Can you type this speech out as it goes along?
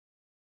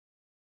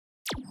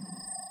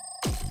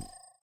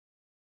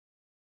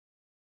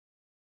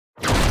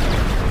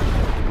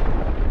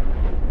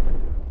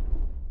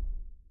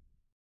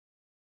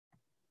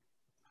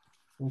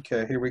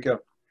Okay, here we go.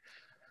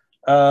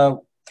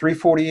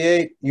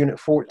 348, Unit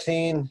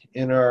 14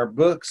 in our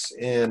books,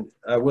 and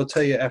I will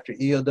tell you after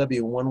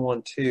ELW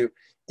 112,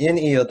 in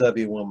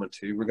ELW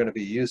 112, we're going to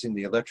be using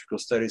the Electrical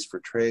Studies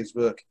for Trades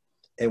book,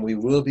 and we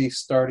will be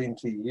starting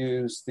to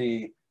use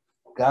the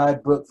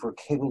guidebook for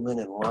cablemen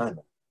and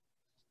linemen.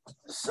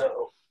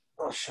 So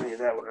I'll show you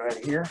that one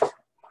right here.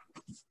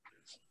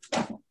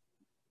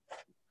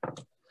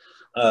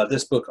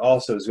 This book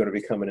also is going to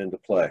be coming into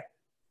play.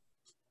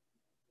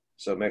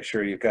 So make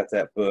sure you've got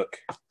that book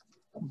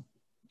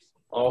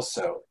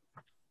also,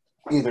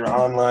 either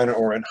online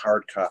or in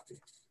hard copy.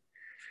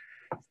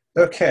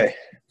 Okay,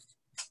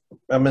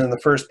 I'm in the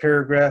first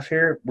paragraph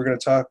here. We're going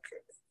to talk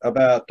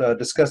about,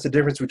 discuss the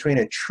difference between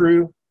a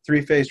true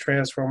three-phase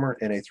transformer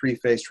and a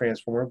three-phase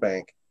transformer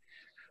bank.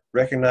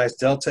 Recognize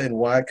delta and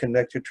Y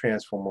connected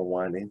transformer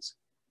windings.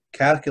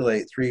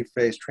 Calculate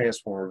three-phase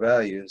transformer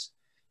values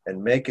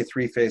and make a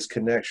three-phase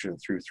connection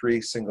through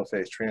three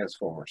single-phase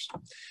transformers.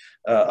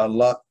 A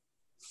lot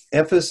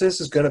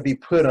emphasis is going to be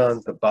put on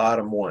the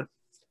bottom one.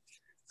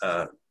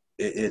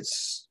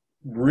 It's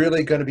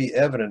really going to be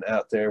evident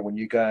out there when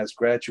you guys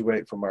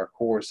graduate from our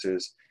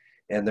courses,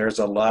 and there's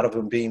a lot of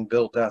them being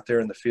built out there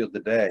in the field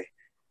today,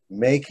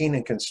 making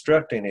and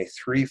constructing a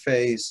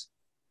three-phase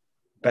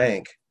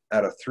bank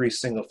out of three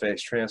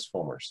single-phase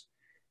transformers,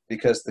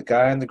 because the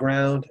guy on the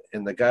ground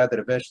and the guy that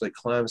eventually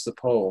climbs the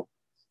pole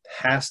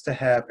has to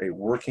have a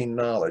working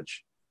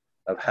knowledge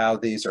of how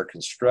these are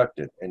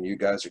constructed, and you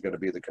guys are going to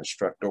be the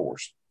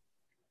constructors.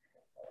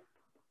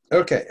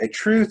 Okay, a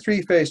true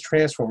three-phase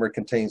transformer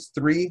contains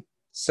three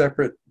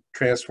separate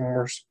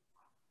transformers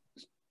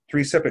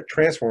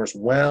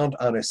wound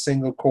on a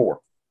single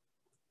core.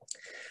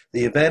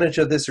 The advantage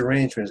of this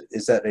arrangement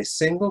is that a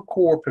single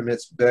core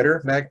permits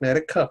better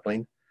magnetic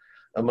coupling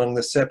among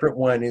the separate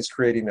windings,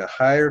 creating a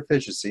higher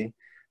efficiency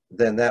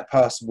than that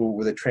possible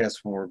with a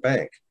transformer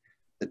bank.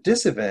 The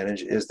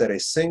disadvantage is that a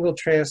single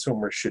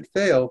transformer should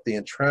fail, the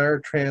entire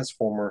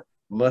transformer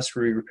must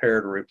be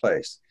repaired or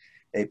replaced.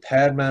 A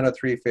pad-mounted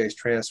three-phase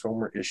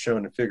transformer is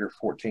shown in figure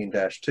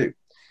 14-2.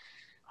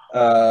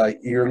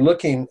 You're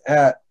looking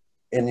at,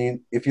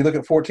 if you look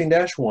at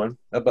 14-1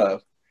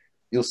 above,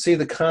 you'll see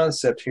the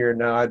concept here.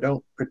 Now, I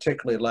don't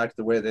particularly like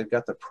the way they've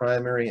got the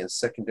primary and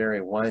secondary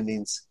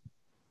windings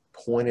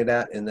pointed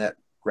at in that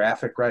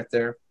graphic right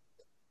there.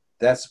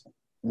 That's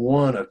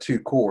one of two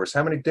cores.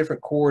 How many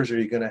different cores are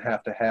you going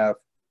to have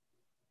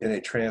in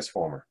a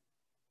transformer?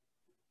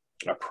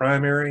 A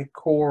primary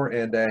core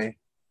and a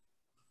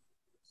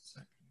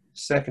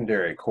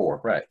secondary core,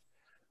 right?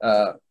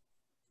 I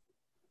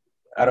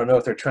don't know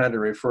if they're trying to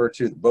refer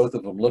to both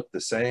of them look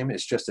the same.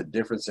 It's just a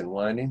difference in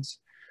windings.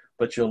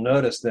 But you'll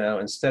notice now,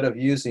 instead of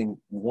using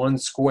one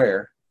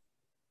square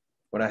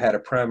when I had a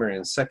primary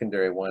and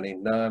secondary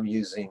winding, now I'm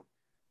using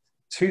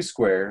two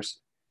squares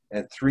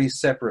and three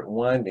separate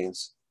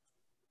windings.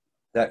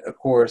 That, of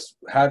course,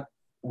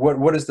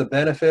 what is the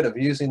benefit of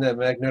using that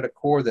magnetic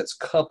core that's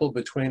coupled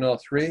between all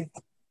three?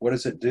 What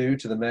does it do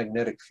to the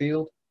magnetic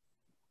field?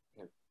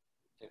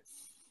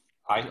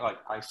 It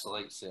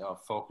isolates it or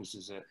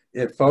focuses it.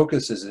 It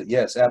focuses it,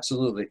 yes,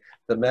 absolutely.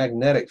 The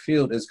magnetic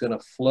field is going to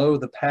flow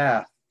the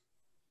path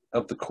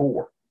of the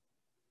core.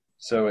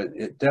 So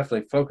it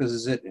definitely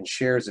focuses it and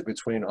shares it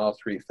between all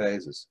three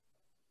phases.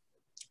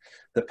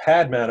 The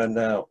pad mounted,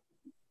 now,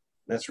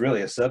 that's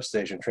really a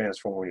substation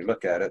transformer when you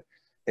look at it.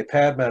 A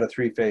pad mounted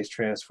three-phase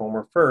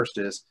transformer first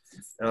is,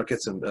 and I'll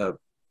get some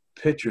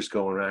pictures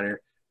going around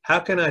here. How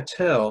can I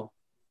tell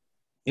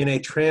in a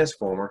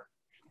transformer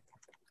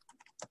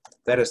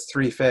that is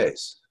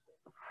three-phase?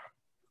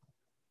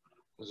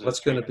 What's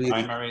going to be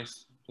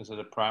primaries? Is it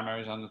the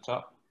primaries on the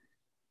top?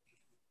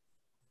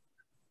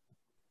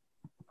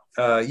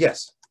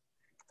 Yes,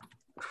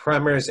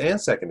 primaries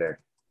and secondary.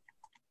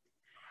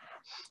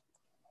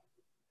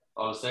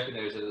 Oh, the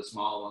secondaries are the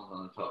small ones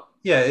on the top.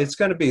 Yeah, it's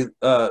going to be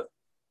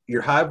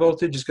your high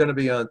voltage is going to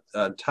be on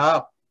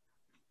top,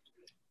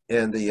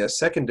 and the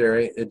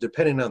secondary,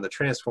 depending on the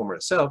transformer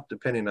itself,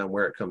 depending on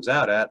where it comes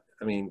out at,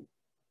 I mean,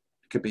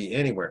 it could be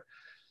anywhere.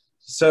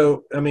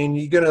 So, I mean,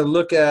 you're going to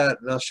look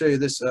at, and I'll show you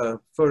this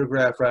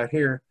photograph right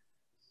here.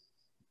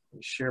 Let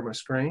me share my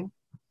screen.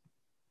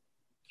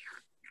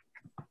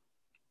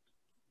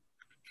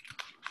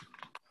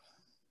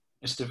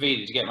 Mr. V,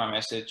 did you get my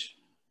message?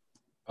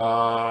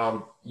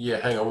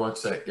 Yeah, hang on one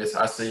sec. Yes,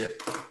 I see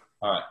it.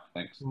 All right,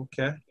 thanks.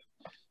 Okay.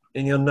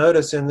 And you'll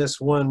notice in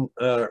this one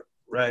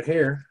right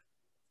here,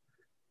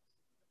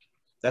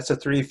 that's a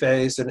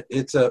three-phase, and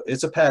it's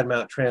a pad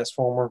mount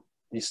transformer.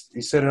 You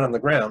set it on the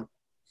ground.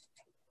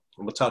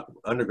 And we'll talk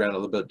underground a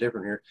little bit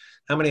different here.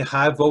 How many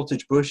high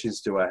voltage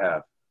bushings do I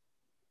have?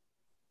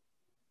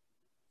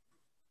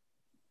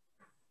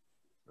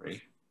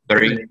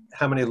 Three.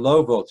 How many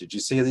low voltage? You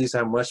see these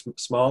are much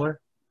smaller?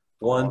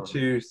 1,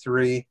 2,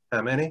 3.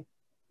 How many?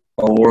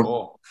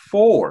 Four.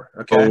 4.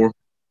 Okay. 4.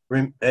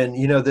 And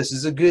you know, this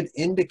is a good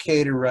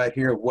indicator right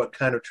here of what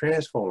kind of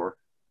transformer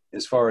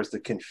as far as the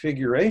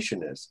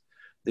configuration is.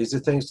 These are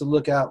things to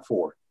look out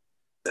for.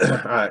 All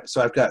right,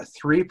 so I've got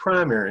 3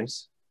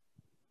 primaries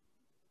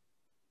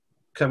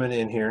coming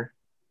in here.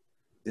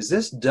 Is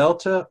this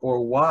delta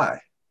or Y?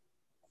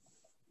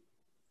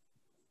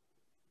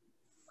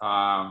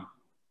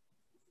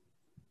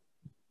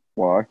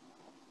 Why?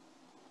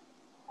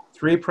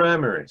 3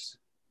 primaries.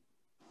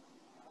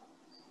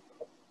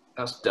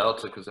 That's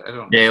delta because I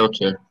don't.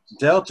 Delta.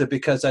 Delta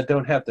because I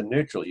don't have the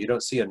neutral. You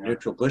don't see a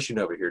neutral bushing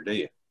over here, do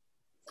you?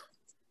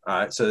 All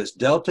right, so it's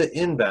delta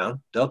inbound,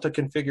 delta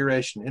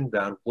configuration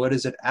inbound. What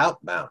is it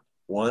outbound?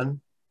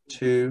 1,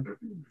 2,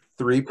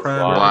 3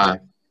 primary. Y.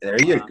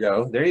 There you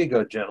go. There you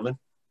go, gentlemen.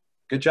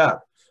 Good job.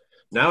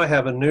 Now I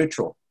have a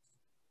neutral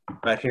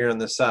right here on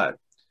this side.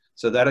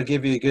 So that'll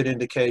give you a good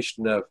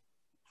indication of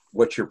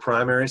what's your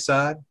primary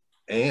side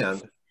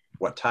and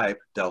what type,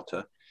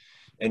 delta,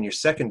 and your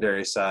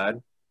secondary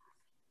side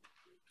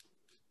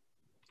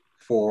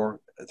for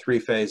 3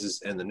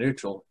 phases and the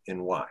neutral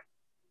in Y.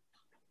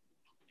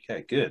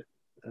 Okay, good.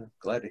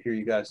 Glad to hear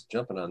you guys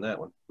jumping on that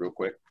one real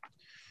quick.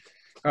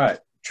 All right,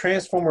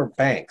 transformer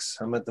banks.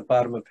 I'm at the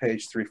bottom of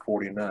page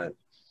 349.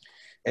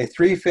 A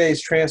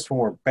 3-phase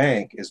transformer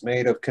bank is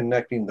made of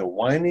connecting the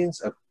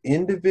windings of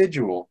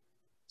individual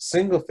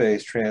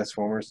single-phase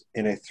transformers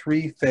in a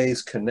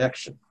 3-phase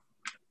connection.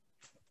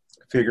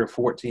 Figure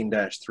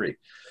 14-3.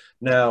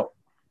 Now,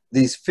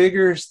 these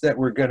figures that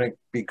we're going to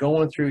be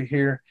going through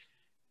here,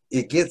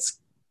 it gets,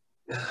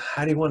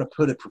 how do you want to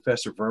put it,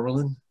 Professor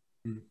Vermelin?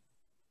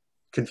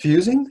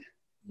 Confusing?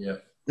 Yeah.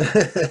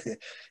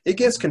 It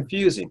gets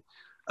confusing.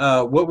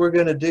 What we're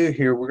going to do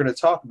here, we're going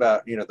to talk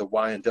about, the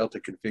Y and delta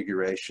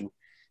configuration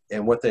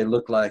and what they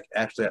look like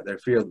actually at their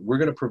field. We're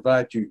going to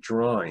provide you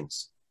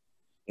drawings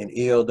in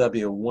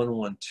ELW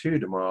 112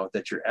 tomorrow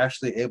that you're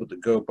actually able to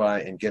go by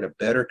and get a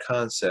better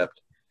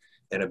concept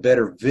and a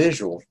better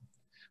visual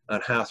on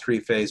how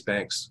 3-phase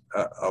banks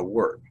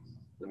work.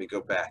 Let me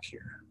go back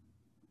here.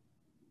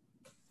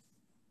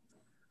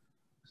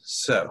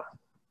 So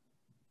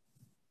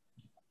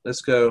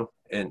let's go,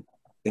 and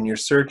in your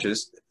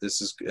searches,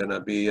 this is going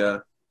to be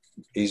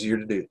easier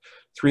to do.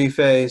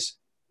 3-phase,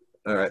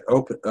 all right,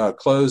 open,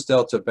 closed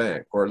delta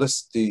bank, or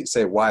let's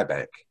say Y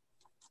bank.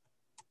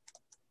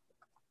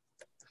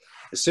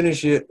 As soon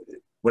as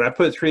when I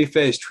put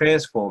 3-phase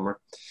transformer,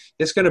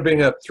 it's going to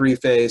bring up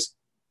 3-phase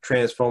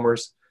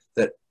transformers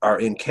that are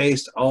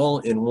encased all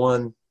in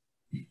one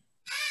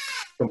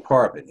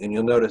compartment. And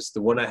you'll notice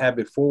the one I had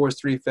before was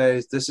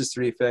 3-phase. This is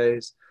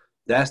 3-phase.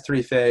 That's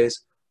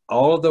 3-phase.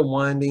 All of the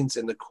windings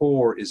in the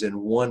core is in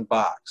one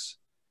box.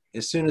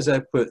 As soon as I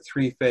put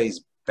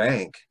 3-phase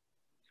bank,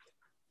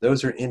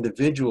 those are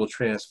individual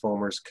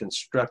transformers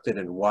constructed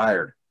and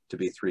wired to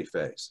be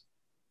 3-phase.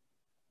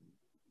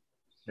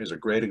 Here's a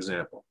great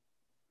example.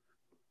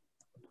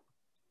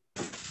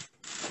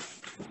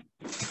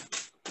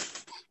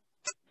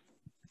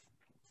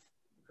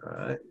 All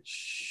right,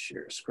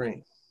 share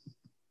screen.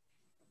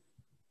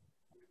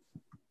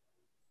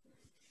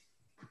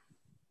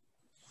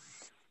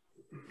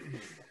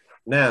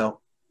 Now,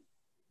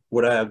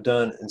 what I have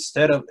done,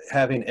 instead of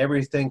having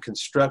everything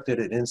constructed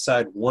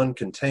inside one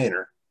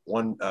container,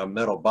 one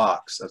metal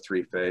box of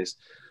 3-phase,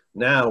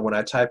 now when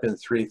I type in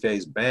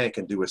 3-phase bank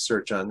and do a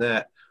search on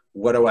that,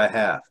 what do I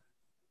have?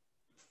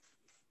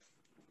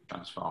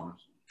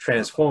 Transformers.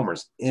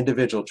 Transformers,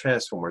 individual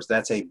transformers.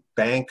 That's a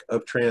bank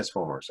of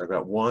transformers. I've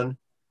got 1,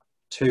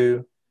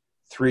 2,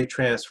 3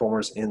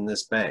 transformers in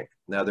this bank.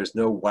 Now there's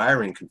no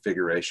wiring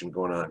configuration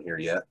going on here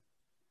yet.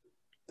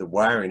 The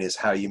wiring is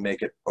how you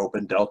make it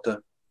open delta,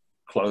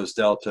 closed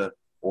delta,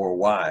 or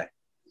Y.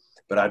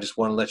 But I just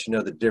want to let you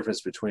know the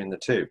difference between the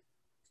two.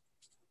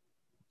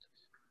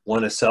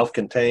 One is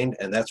self-contained,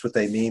 and that's what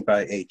they mean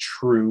by a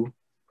true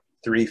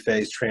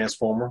 3-phase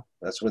transformer.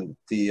 That's when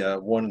the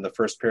one in the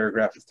first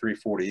paragraph of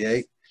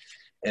 348.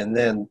 And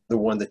then the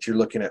one that you're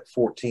looking at,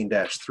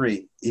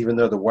 14-3, even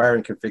though the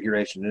wiring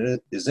configuration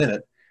is in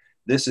it,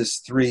 this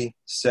is 3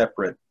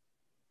 separate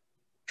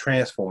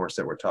transformers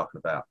that we're talking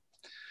about.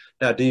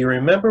 Now, do you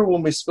remember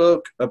when we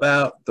spoke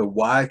about the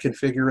Y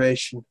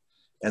configuration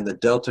and the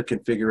delta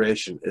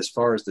configuration as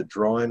far as the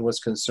drawing was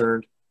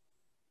concerned?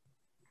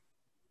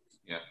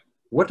 Yeah.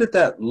 What did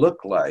that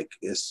look like?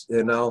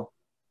 And I'll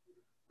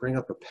bring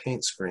up a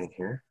paint screen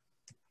here.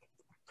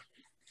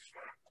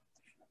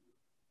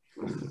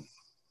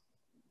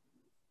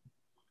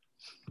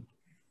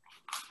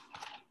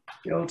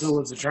 Delta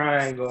was a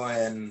triangle,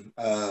 and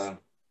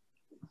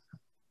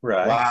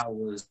Right. Y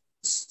was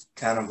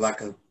kind of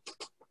like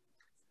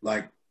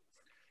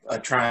a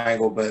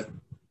triangle, but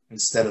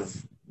instead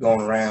of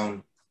going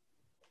around,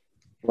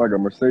 Like a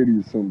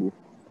Mercedes symbol.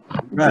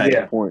 Right.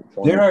 Yeah. Points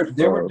on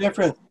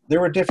There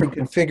were different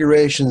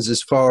configurations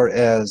as far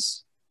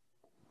as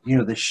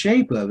the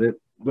shape of it,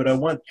 but I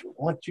want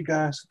you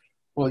guys.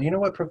 Well, you know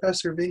what,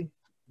 Professor V?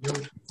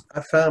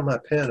 I found my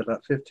pen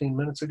about 15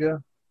 minutes ago.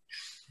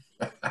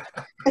 And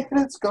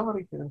it's gone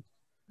again.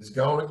 It's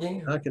gone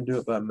again. I can do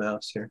it by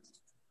mouse here.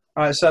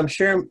 All right, so I'm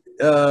sharing.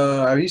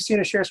 Are you seeing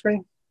a share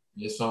screen?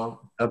 Yes, sir.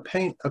 A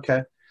paint.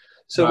 Okay.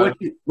 So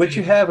what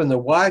you have in the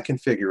Y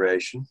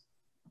configuration?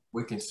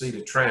 We can see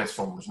the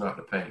transformers, not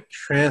the paint.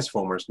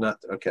 Transformers, not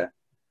okay.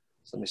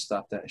 So let me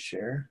stop that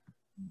share.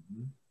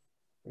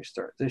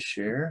 Restart this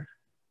share.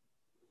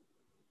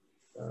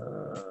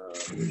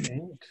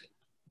 Paint.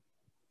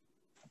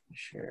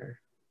 Share.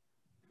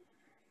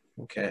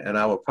 Okay, and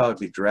I will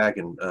probably be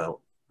dragging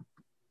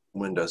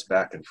windows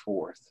back and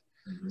forth.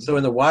 So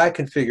in the Y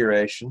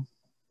configuration,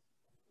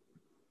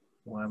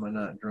 why am I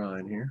not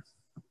drawing here?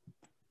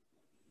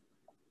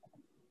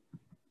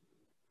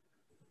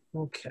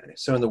 Okay,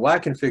 so in the Y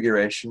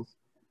configuration,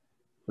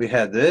 we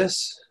had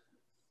this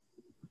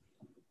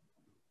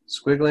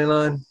squiggly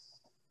line,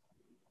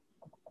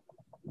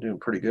 doing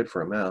pretty good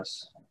for a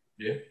mouse.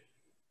 Yeah.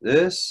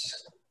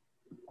 This.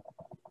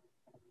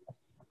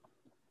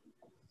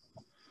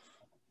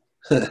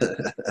 Yeah,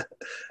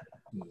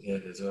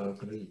 that's all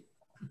good.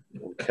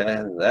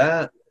 Okay,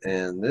 that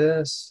and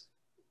this.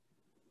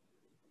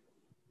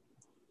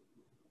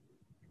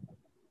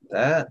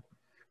 That.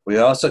 We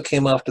also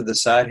came off to the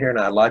side here, and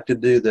I like to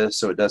do this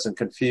so it doesn't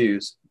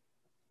confuse.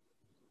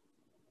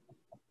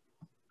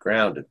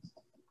 Grounded.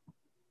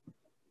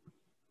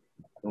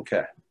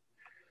 Okay.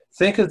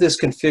 Think of this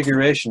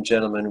configuration,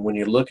 gentlemen, when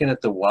you're looking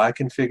at the Y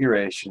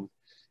configuration,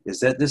 is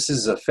that this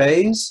is a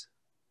phase.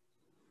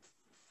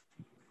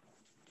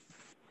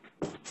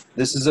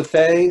 This is a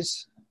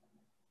phase.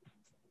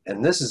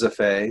 And this is a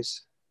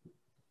phase.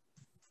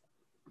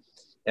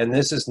 And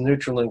this is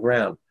neutral and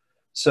ground.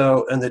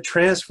 So in the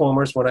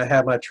transformers, when I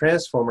have my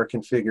transformer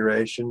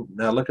configuration,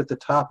 now look at the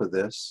top of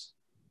this.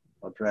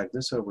 I'll drag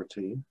this over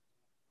to you.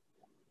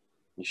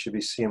 You should be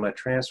seeing my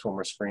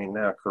transformer screen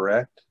now,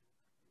 correct?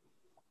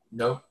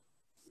 No.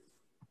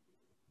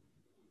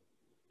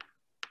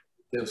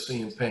 Still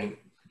seeing paint.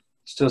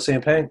 Still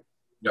seeing paint?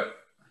 Yep.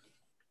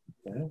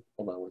 Okay,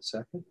 hold on 1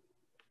 second.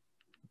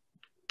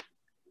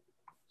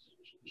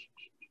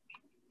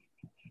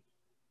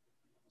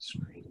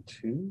 Screen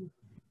 2.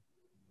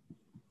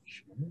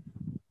 Sure.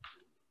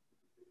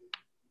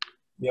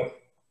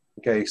 Yep.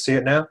 Okay, you see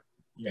it now?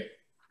 Yeah.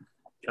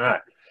 All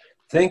right.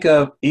 Think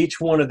of each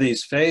one of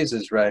these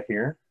phases right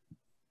here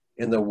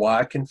in the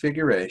Y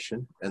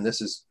configuration, and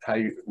this is how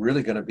you're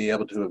really going to be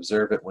able to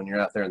observe it when you're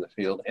out there in the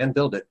field and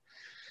build it,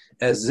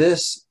 as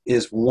this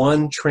is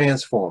one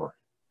transformer.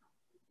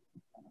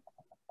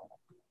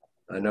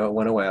 I know it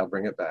went away, I'll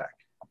bring it back.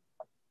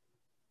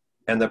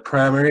 And the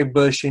primary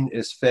bushing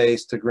is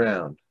phase to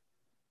ground.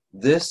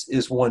 This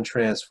is one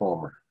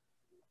transformer.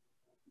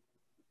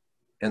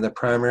 And the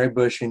primary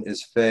bushing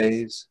is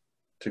phase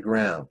to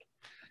ground.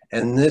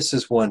 And this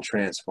is one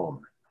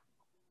transformer.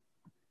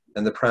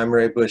 And the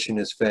primary bushing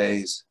is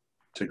phase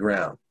to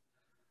ground.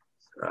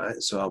 All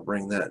right, so I'll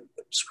bring that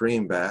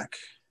screen back.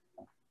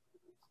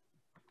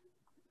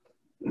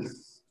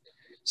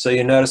 So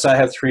you notice I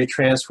have 3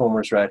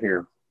 transformers right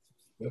here.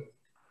 Yep.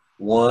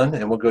 1,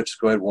 and we'll just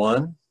go ahead,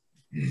 1,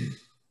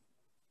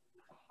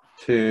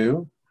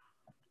 2,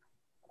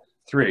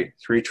 3.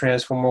 3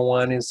 transformer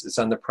windings, it's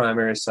on the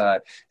primary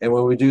side. And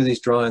when we do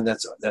these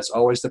drawings, that's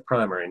always the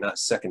primary, not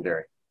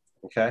secondary,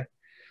 okay?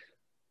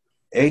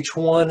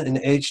 H1 and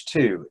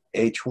H2,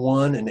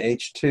 H1 and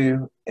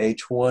H2,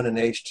 H1 and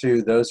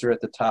H2, those are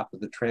at the top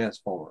of the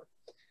transformer.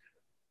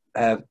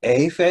 I have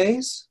A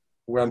phase,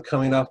 where I'm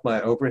coming off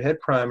my overhead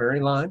primary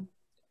line,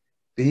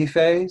 B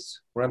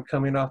phase, where I'm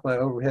coming off my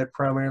overhead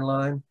primary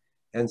line,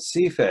 and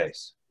C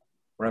phase,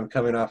 where I'm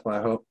coming off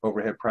my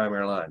overhead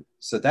primary line.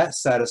 So that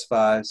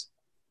satisfies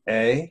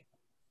A,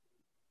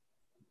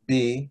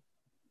 B,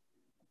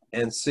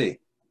 and C.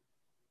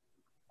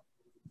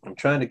 I'm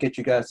trying to get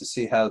you guys to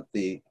see how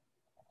the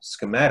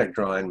schematic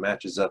drawing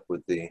matches up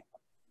with the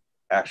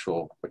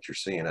actual, what you're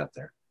seeing out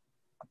there.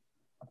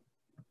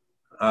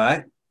 All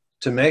right,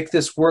 to make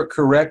this work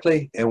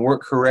correctly and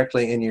work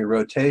correctly in your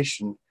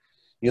rotation,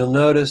 you'll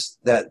notice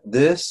that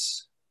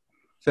this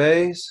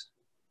phase,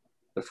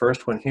 the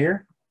first one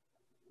here,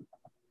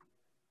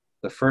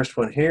 the first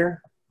one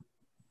here,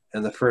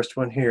 and the first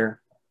one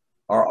here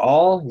are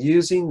all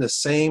using the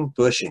same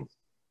bushing.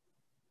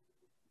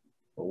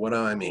 Well, what do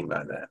I mean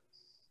by that?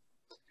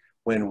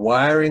 When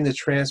wiring the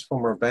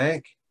transformer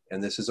bank,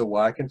 and this is a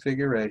Y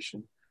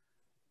configuration,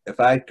 if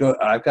I've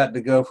got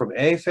to go from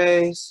A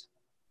phase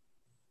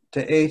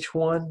to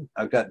H1,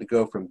 I've got to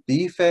go from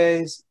B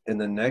phase in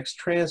the next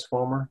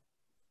transformer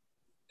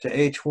to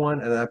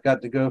H1, and I've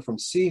got to go from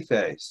C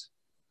phase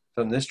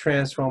from this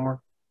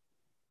transformer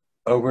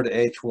over to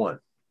H1.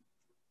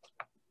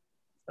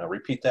 I'll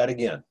repeat that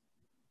again.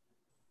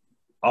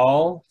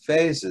 All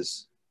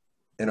phases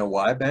in a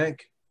Y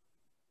bank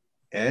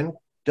and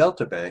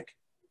delta bank,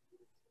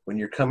 when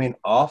you're coming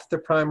off the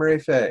primary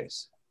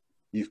phase,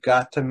 you've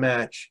got to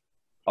match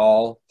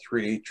all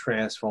 3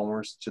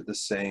 transformers to the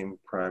same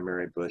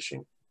primary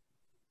bushing.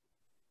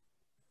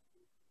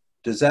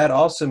 Does that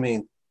also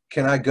mean,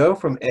 can I go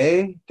from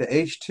A to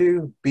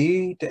H2,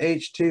 B to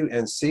H2,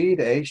 and C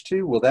to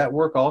H2? Will that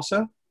work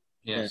also?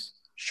 Yes.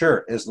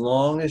 Sure, as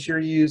long as you're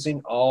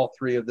using all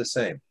 3 of the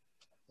same.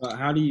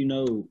 How do you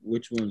know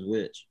which one's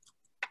which?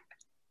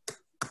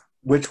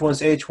 Which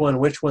one's H1,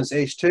 which one's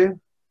H2?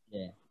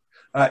 Yeah.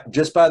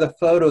 Just by the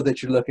photo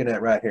that you're looking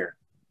at right here.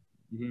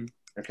 Mm-hmm.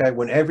 Okay,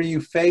 whenever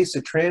you face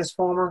a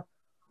transformer,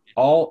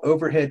 All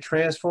overhead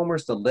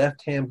transformers, the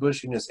left-hand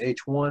bushing is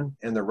H1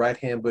 and the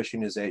right-hand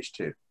bushing is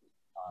H2.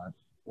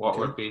 What Okay.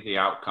 would be the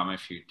outcome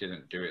if you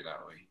didn't do it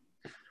that way?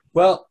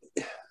 Well,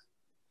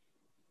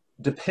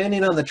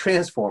 depending on the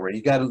transformer,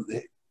 you got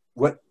to,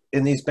 what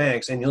in these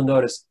banks, and you'll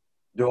notice,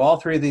 do all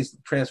three of these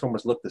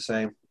transformers look the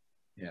same?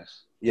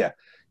 Yes. Yeah.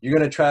 You're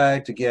going to try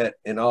to get,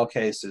 in all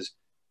cases,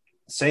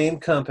 same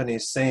company,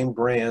 same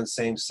brand,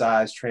 same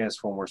size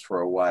transformers for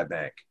a Y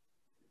bank.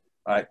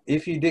 All right.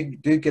 If you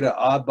do get an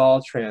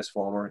oddball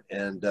transformer,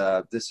 and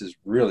this is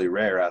really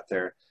rare out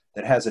there,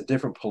 that has a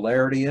different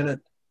polarity in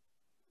it,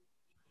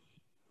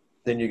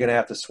 then you're going to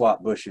have to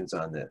swap bushings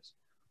on this.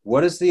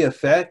 What is the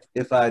effect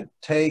if I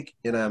take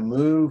and I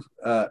move,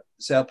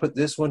 say I'll put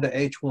this one to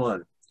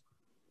H1,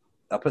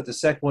 I'll put the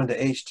second one to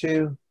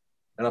H2,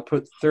 and I'll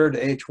put the third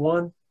to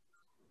H1.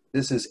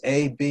 This is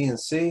A, B, and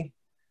C.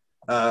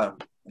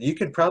 You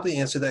could probably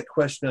answer that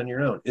question on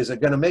your own. Is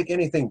it going to make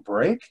anything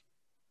break?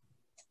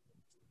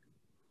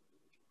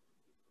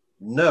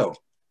 No.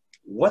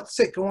 What's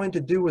it going to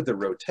do with the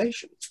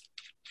rotation?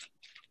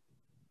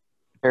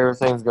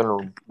 Everything's going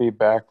to be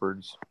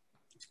backwards.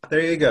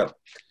 There you go.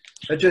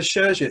 That just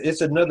shows you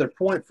it's another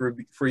point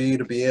for you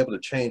to be able to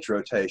change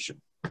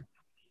rotation.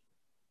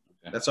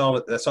 That's all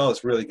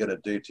it's really going to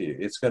do to you.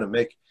 It's going to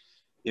make,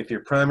 if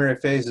your primary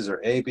phases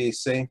are A, B,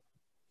 C,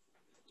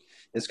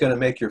 it's going to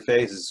make your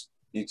phases,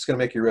 it's going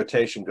to make your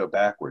rotation go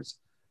backwards.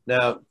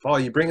 Now, Paul,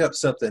 you bring up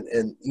something,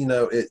 and you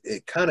know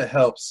it kind of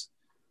helps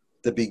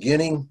the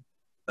beginning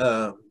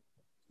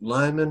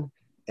lineman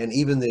and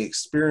even the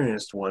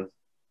experienced one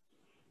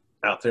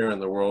out there in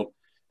the world.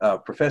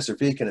 Professor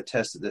V can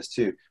attest to this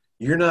too.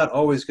 You're not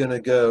always going to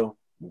go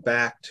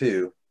back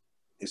to,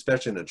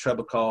 especially in a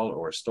trouble call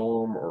or a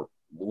storm or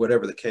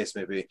whatever the case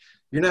may be,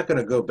 you're not going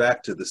to go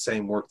back to the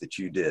same work that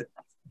you did.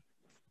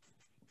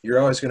 You're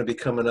always going to be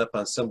coming up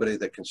on somebody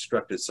that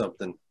constructed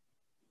something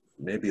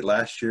maybe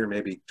last year,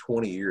 maybe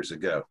 20 years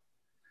ago.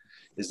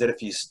 Is that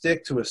if you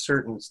stick to a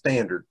certain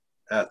standard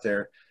out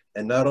there,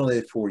 and not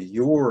only for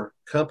your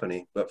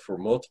company, but for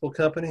multiple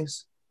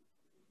companies,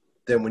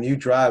 then when you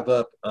drive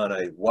up on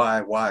a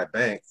YY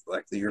bank,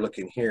 like you're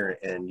looking here,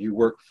 and you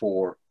work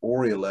for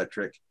Ori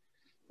Electric,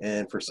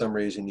 and for some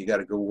reason you got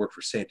to go work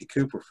for Santee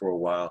Cooper for a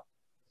while,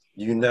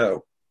 you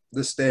know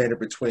the standard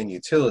between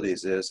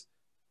utilities is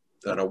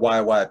on a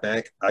YY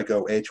bank, I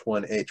go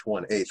H1,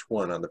 H1,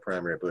 H1 on the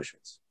primary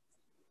bushings.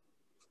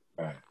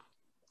 Right.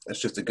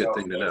 That's just a good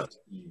thing to know.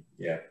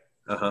 Yeah.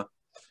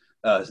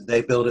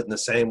 They build it in the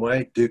same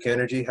way. Duke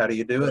Energy, how do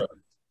you do it?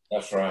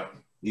 That's right.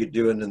 You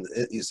do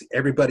it you see,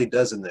 everybody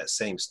does in that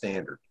same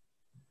standard.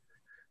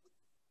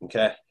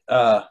 Okay.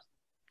 And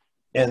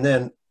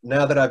then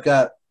now that I've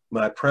got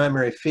my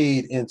primary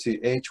feed into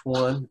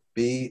H1,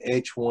 B,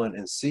 H1,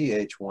 and C,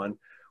 H1,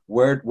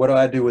 what do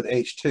I do with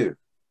H2?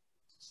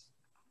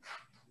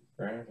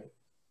 Right.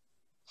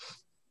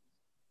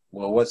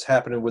 Well, what's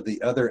happening with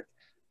the other?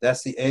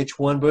 That's the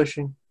H1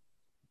 bushing.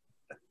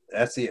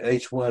 That's the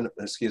H1,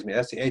 excuse me,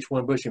 that's the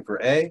H1 bushing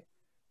for A.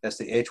 That's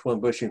the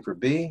H1 bushing for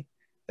B.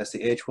 That's the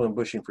H1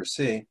 bushing for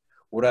C.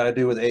 What do I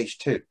do with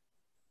H2?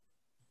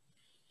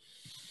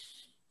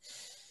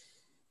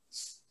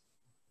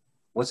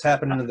 What's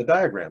happening in the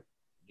diagram?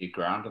 You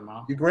ground them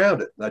off. You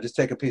ground it. I just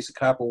take a piece of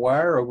copper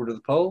wire over to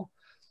the pole,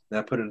 and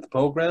I put it at the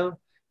pole ground,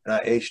 and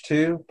I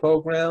H2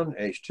 pole ground,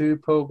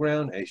 H2 pole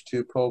ground,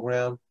 H2 pole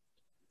ground.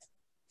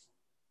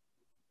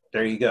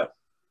 There you go.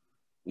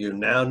 You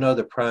now know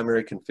the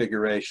primary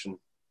configuration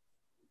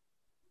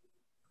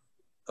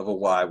of a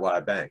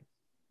YY bank.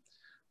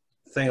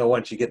 The thing I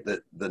want you to get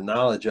the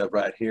knowledge of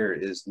right here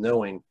is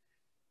knowing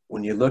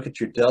when you look at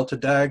your delta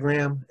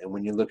diagram and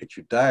when you look at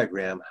your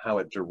diagram, how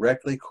it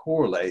directly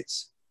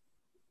correlates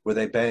with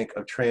a bank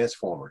of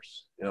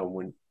transformers. You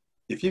know,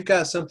 if you've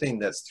got something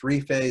that's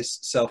three-phase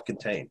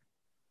self-contained,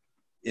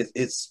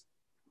 it's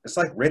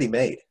like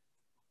ready-made.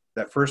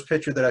 That first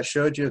picture that I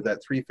showed you of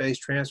that three-phase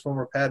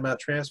transformer, pad mount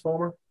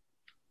transformer,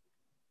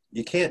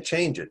 you can't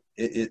change it.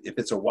 If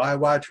it's a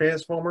YY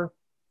transformer,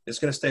 it's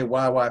going to stay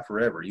YY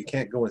forever. You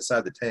can't go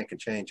inside the tank and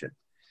change it.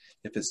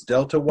 If it's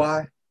delta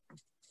Y,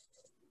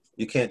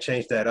 you can't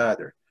change that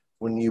either.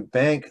 When you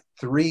bank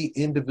three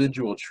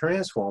individual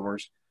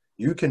transformers,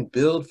 you can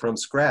build from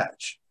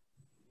scratch.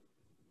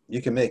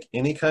 You can make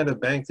any kind of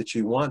bank that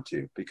you want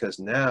to, because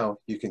now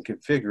you can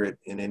configure it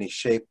in any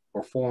shape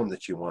or form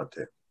that you want to.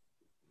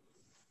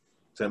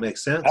 Does that make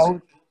sense?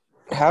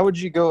 How would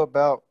you go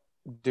about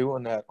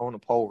doing that on a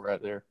pole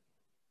right there?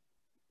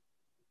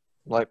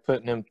 Like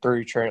putting them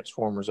three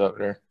transformers up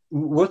there.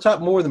 We'll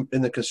talk more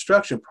in the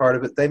construction part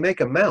of it. They make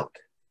a mount.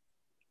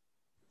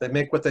 They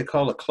make what they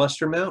call a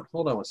cluster mount.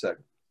 Hold on one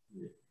second.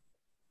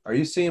 Are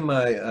you seeing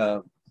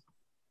my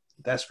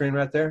that screen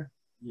right there?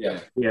 Yeah.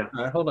 Yeah.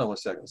 All right, hold on one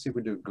second. Let's see if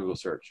we do a Google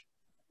search.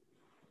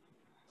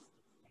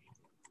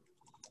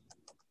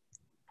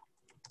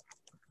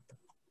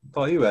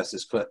 Paul, you asked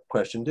this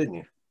question, didn't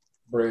you?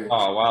 Bridge.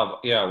 Oh, a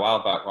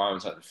while back while I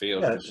was at the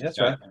field. Yeah, that's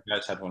right. You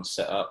guys had one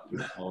set up.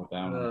 All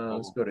down.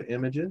 Let's go to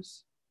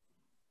images.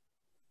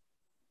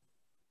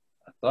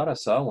 I thought I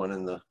saw one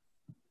in the.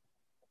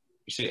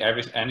 You see,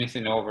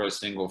 anything over a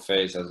single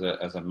phase as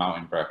a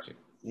mounting bracket.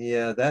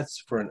 Yeah,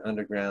 that's for an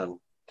underground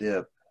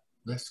dip.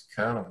 That's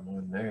kind of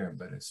one there,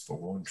 but it's for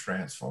one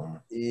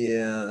transformer.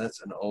 Yeah,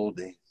 that's an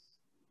oldie.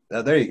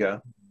 Now, there you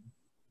go.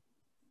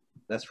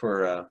 That's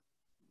for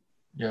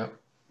Yep.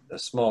 a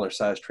smaller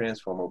size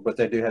transformer, but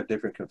they do have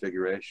different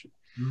configuration.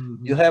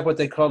 Mm-hmm. You'll have what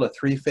they call a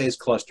three-phase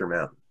cluster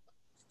mount.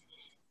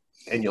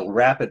 And you'll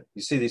wrap it.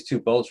 You see these two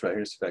bolts right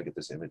here? See if I can get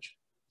this image.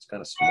 It's kind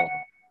of small.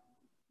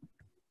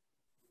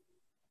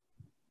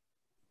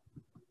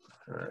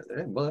 All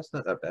right, well, that's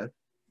not that bad.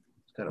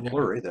 It's kind of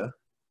blurry, though.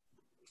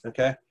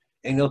 Okay.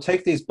 And you'll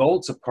take these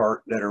bolts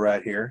apart that are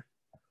right here,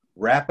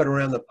 wrap it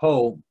around the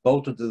pole,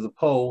 bolt it to the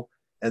pole,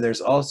 and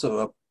there's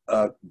also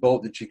a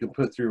bolt that you can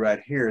put through right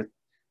here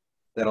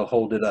that'll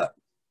hold it up.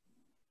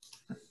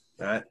 All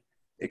right.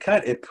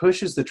 It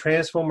pushes the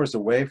transformers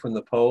away from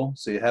the pole,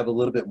 so you have a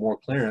little bit more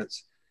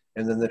clearance,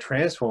 and then the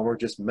transformer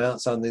just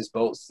mounts on these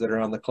bolts that are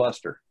on the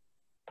cluster.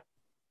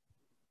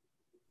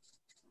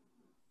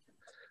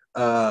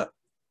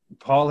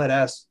 Paul had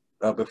asked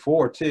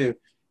before too,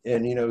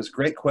 and it was a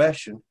great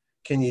question.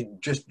 Can you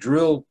just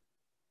drill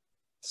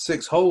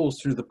 6 holes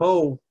through the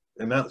pole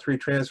and mount 3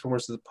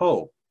 transformers to the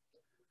pole?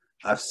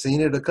 I've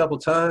seen it a couple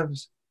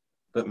times,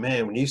 but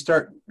man, when you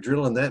start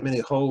drilling that many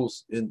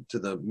holes into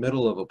the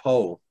middle of a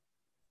pole,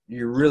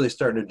 you're really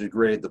starting to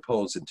degrade the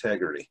pole's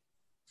integrity.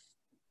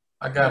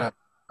 I got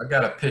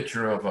a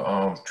picture of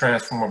a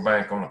transformer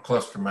bank on a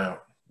cluster mount.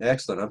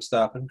 Excellent. I'm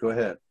stopping. Go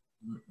ahead.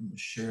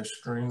 Share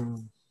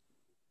screen.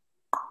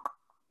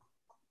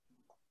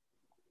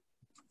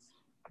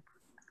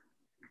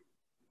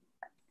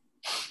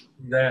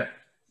 That.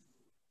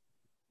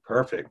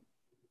 Perfect.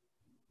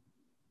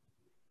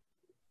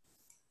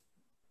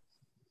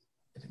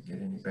 Did it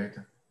get any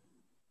bigger?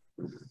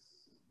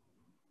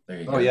 There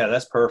you go. Oh yeah,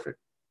 that's perfect.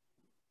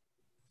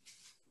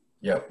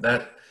 Yep,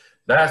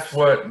 that's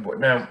what.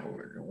 Now,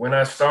 when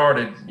I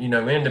started,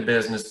 in the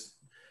business,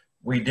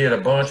 we did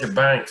a bunch of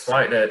banks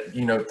like that,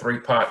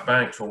 3-pot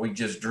banks where we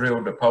just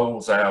drilled the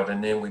poles out,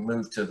 and then we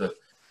moved to the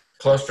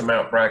cluster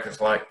mount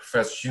brackets like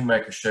Professor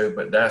Shoemaker showed.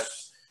 But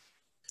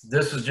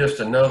this is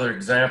just another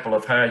example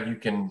of how you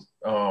can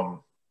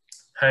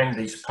hang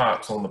these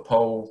pots on the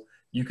pole.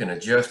 You can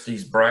adjust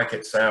these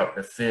brackets out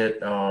to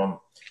fit.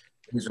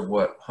 These are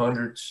what,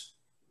 hundreds?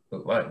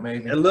 Look like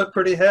maybe. It looked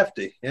pretty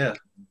hefty. Yeah.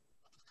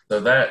 So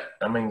that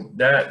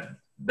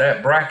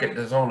bracket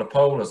that's on the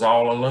pole is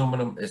all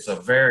aluminum. It's a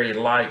very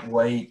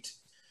lightweight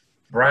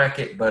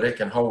bracket, but it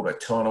can hold a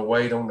ton of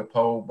weight on the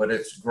pole. But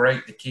it's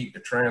great to keep the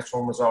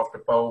transformers off the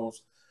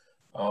poles.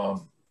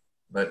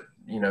 But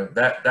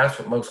that's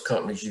what most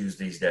companies use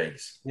these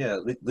days. Yeah,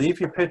 leave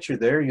your picture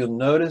there. You'll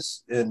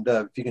notice, and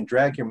if you can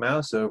drag your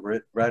mouse over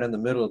it, right in the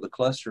middle of the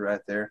cluster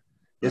right there,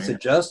 it's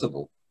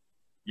adjustable.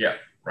 Yeah,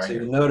 right. So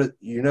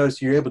you notice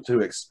you're able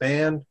to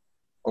expand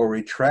or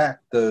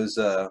retract those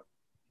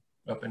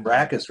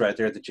brackets right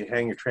there that you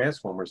hang your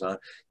transformers on.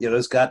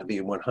 Those got to be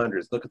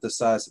 100s. Look at the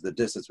size of the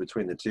distance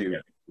between the two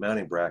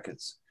mounting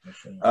brackets.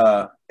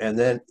 And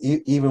then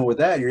even with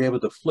that, you're able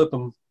to flip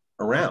them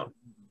around.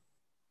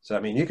 So,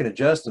 you can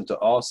adjust them to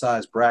all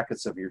size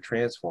brackets of your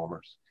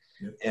transformers.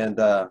 Yep. And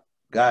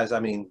guys,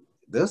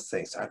 those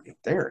things,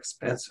 they're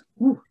expensive.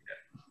 Woo.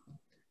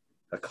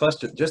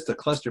 Just the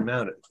cluster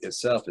mount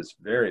itself is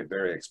very,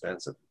 very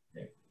expensive.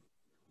 Yeah.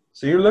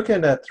 So you're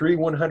looking at 3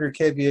 100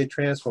 kVA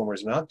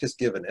transformers, and I'll just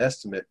give an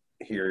estimate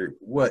here.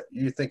 What,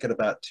 you're thinking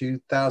about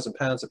 2,000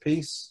 pounds a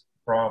piece?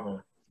 Probably.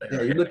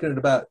 Yeah, you're looking at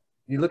about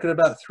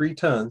 3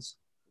 tons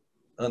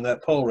on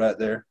that pole right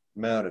there,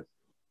 mounted.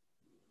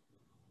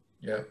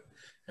 Yeah.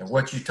 And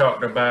what you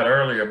talked about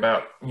earlier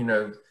about,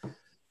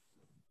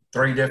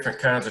 3 different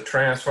kinds of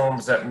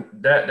transformers,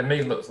 that to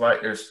me looks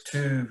like there's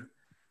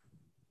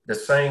the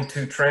same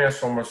 2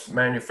 transformers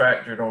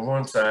manufactured on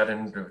one side,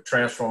 and the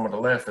transformer to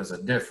the left is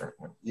a different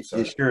one. So,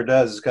 it sure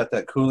does. It's got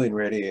that cooling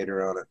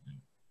radiator on it.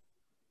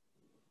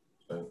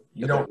 So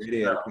you don't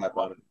radiator pipe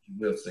on it. You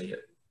will see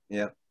it.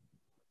 Yeah.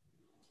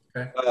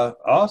 Okay.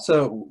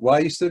 Also,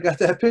 while you still got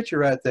that picture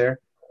right there,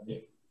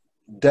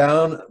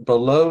 down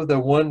below the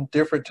one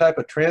different type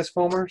of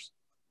transformers,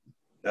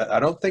 I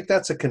don't think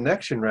that's a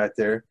connection right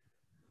there.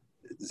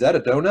 Is that a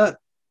donut?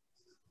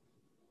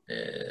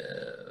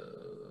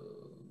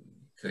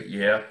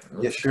 Yeah.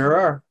 You sure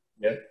are.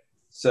 Yeah.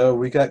 So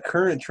we got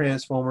current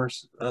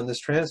transformers on this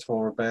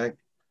transformer bank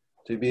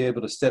to be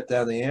able to step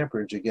down the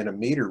amperage and get a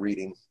meter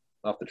reading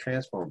off the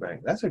transformer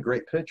bank. That's a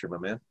great picture, my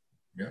man.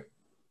 Yeah.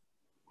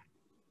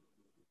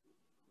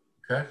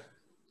 Okay.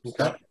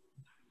 Okay.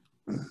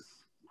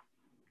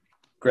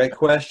 Great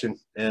question.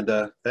 And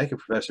thank you,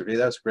 Professor V.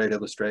 That was a great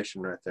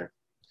illustration right there.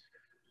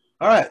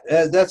 All right.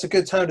 That's a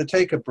good time to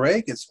take a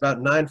break. It's about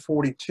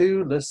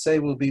 9:42. Let's say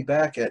we'll be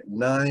back at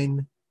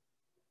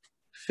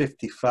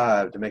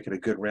 9:55 to make it a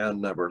good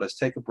round number. Let's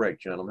take a break,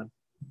 gentlemen.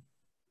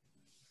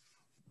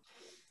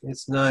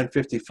 It's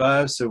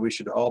 9:55, so we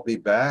should all be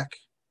back.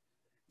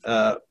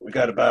 We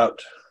got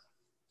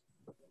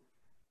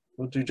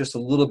we'll do just a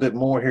little bit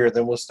more here,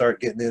 then we'll start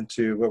getting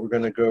into what we're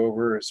going to go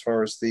over as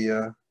far as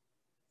the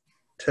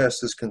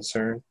test is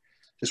concerned.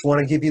 Just want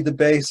to give you the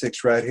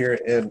basics right here.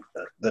 And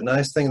the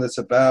nice thing that's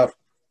about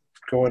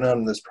going on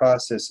in this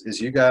process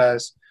is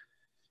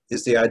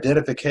is the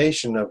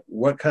identification of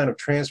what kind of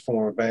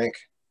transformer bank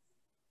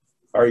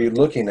are you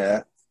looking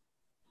at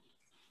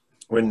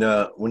when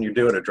you're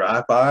doing a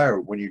drive-by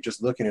or when you're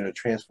just looking at a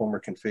transformer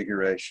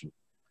configuration.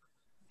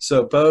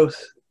 So both,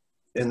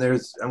 and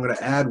I'm going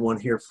to add one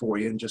here for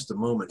you in just a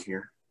moment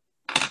here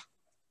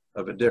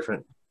of a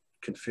different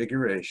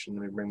configuration.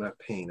 Let me bring my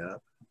pane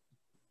up.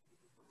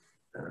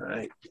 All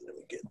right, let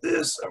me get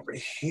this over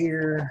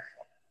here.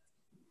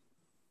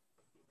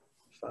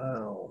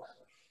 File.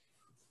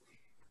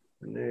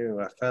 New,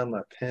 I found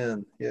my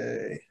pen,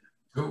 yay.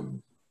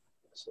 Cool.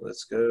 So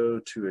let's go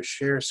to a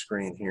share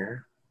screen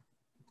here.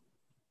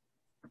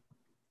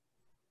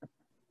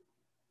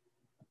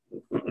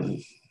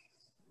 And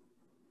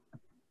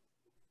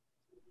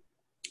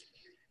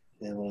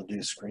we'll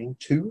do screen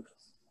 2.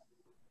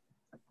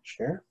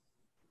 Share.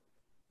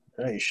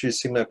 All right, you should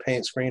see my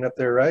paint screen up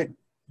there, right?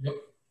 Yep.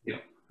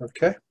 Yep.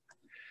 Okay.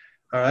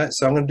 All right,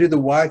 so I'm going to do the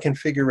Y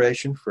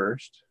configuration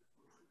first.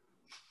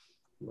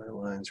 My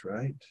line's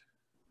right.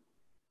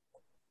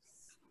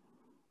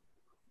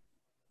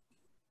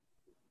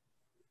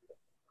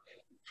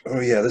 Oh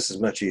yeah, this is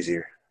much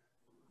easier.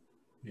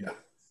 Yeah.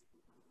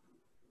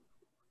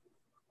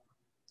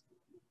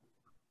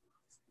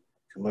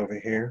 Come over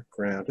here,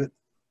 ground it.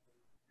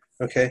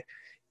 Okay,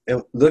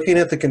 and looking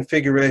at the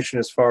configuration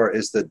as far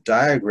as the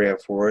diagram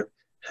for it,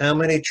 how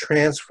many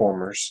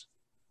transformers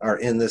are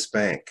in this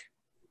bank?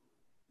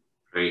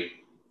 3.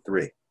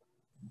 3.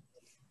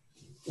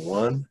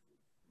 1,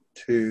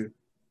 2,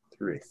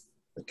 3.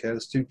 Okay,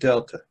 let's do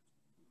delta.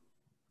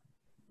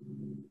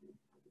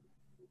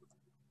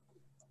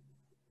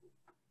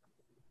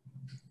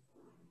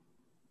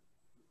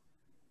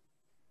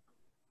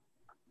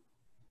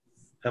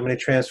 How many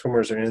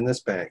transformers are in this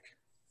bank?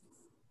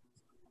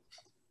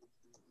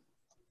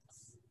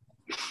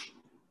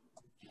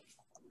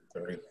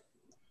 3.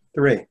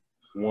 3.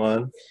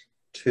 1,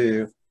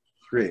 2,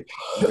 3.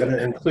 I'm going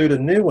to include a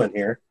new one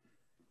here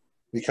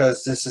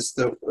because this is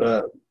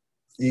the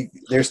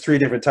there's 3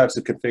 different types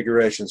of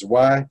configurations: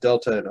 Y,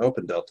 delta, and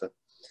open delta.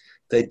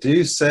 They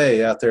do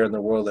say out there in the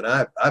world, and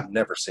I've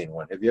never seen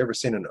one. Have you ever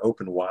seen an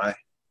open Y?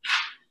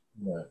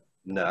 No.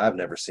 No, I've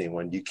never seen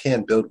one. You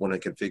can build one in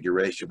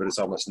configuration, but it's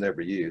almost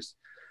never used.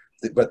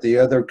 But the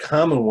other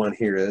common one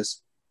here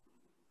is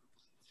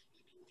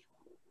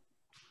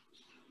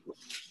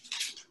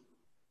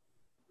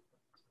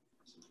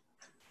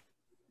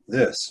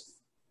this.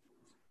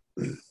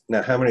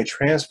 Now, how many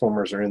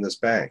transformers are in this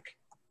bank?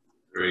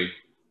 3.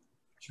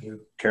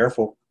 2.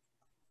 Careful.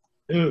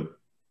 2.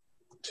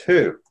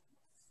 2.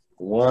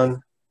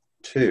 1,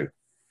 2.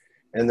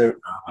 And the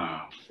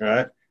Uh-huh.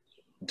 right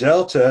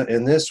delta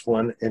in this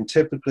one, and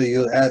typically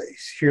you'll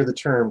hear the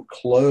term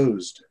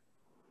closed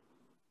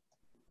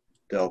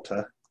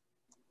delta,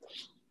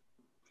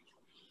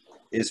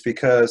 is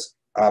because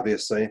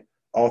obviously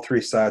all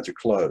 3 sides are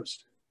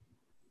closed.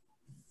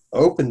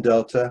 Open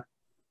delta,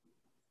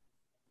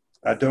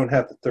 I don't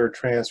have the 3rd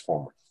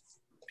transformer.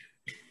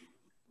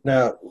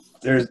 Now,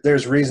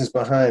 there's reasons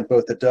behind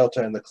both the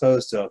delta and the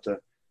closed delta.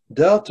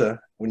 Delta,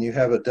 when you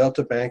have a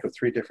delta bank of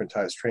 3 different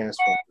types of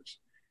transformers,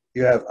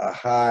 you have a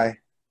high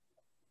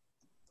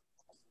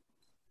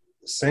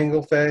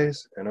single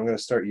phase, and I'm going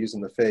to start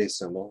using the phase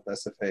symbol.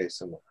 That's the phase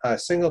symbol. High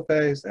single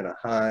phase and a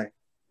high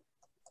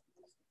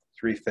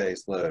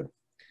 3-phase load.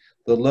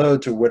 The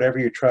load to whatever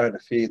you're trying to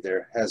feed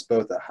there has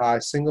both a high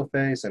single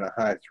phase and a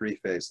high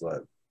 3-phase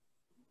load.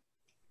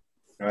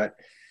 All right.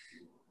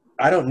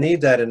 I don't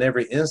need that in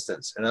every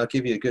instance, and I'll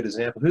give you a good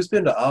example. Who's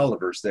been to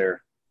Oliver's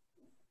there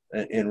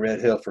in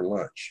Red Hill for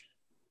lunch?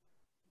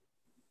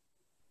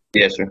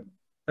 Yes, sir.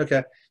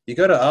 Okay. You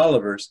go to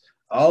Oliver's.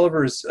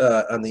 Oliver's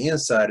on the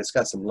inside, it's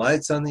got some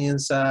lights on the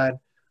inside.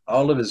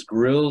 All of his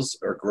grills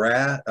are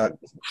grass.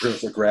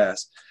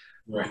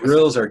 Right.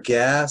 Grills are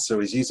gas, so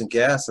he's using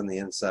gas on the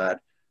inside.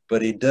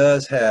 But he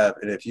does have,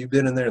 and if you've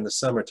been in there in the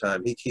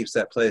summertime, he keeps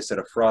that place at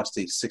a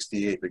frosty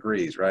 68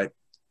 degrees, right?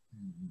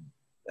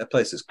 That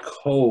place is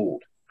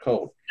cold,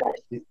 cold.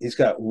 He's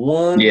got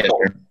one. Yes,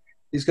 sir.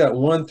 He's got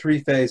one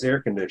 3-phase air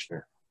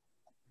conditioner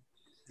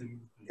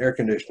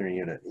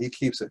unit. He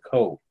keeps it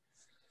cold.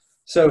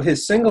 So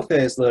his single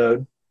phase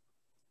load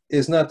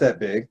is not that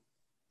big.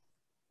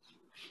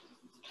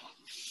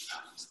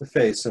 It's the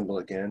phase symbol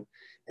again.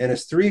 And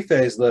his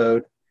 3-phase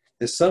load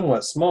is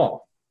somewhat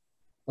small,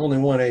 only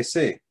 1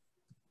 AC.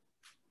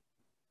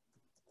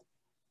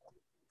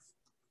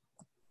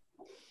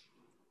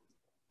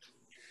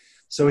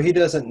 So he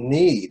doesn't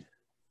need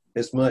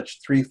as much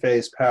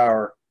 3-phase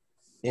power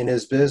in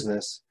his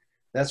business.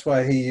 That's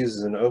why he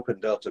uses an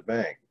open delta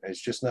bank.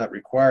 It's just not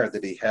required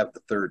that he have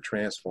the 3rd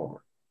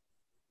transformer.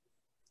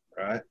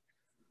 Right?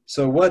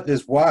 So what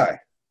is Y?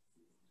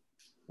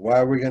 Why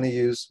are we going to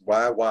use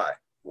Y? Why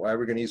are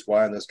we going to use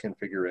Y in those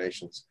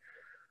configurations?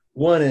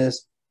 One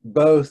is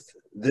both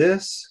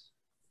this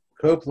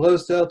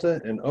closed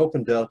delta and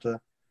open delta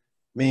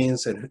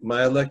means, and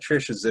my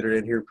electricians that are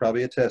in here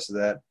probably attest to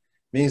that,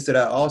 means that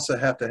I also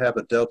have to have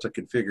a delta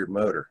configured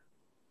motor,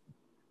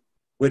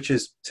 which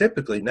is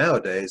typically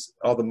nowadays,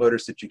 all the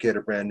motors that you get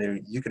are brand new.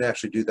 You can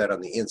actually do that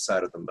on the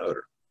inside of the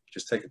motor.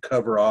 Just take a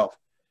cover off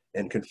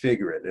and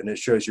configure it, and it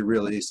shows you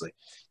real easily.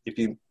 If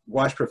you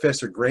watch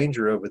Professor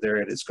Granger over there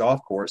at his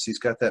golf course, he's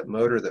got that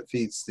motor that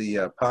feeds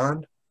the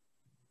pond.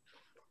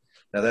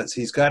 Now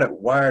he's got it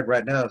wired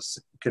right now,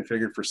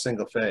 configured for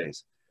single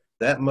phase.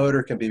 That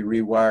motor can be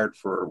rewired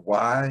for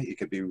Y, it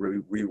can be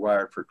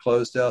rewired for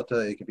closed delta,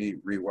 it can be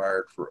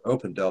rewired for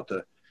open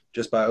delta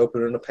just by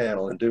opening a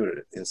panel and doing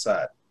it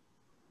inside,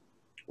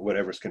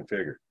 whatever's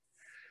configured.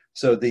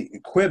 So the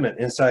equipment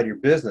inside your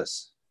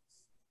business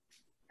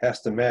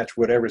has to match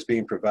whatever's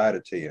being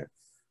provided to you.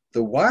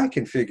 The Y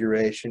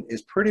configuration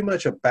is pretty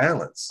much a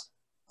balance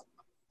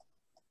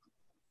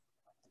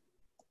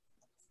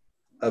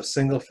of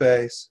single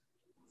phase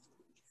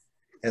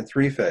and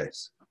three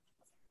phase.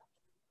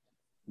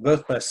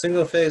 Both my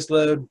single phase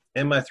load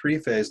and my three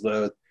phase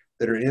load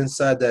that are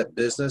inside that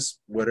business,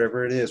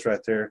 whatever it is right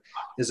there,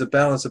 is a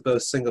balance of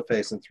both single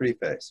phase and three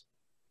phase.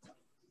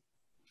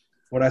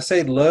 When I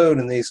say load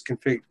in these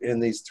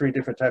three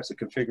different types of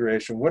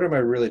configuration, what am I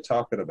really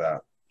talking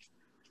about?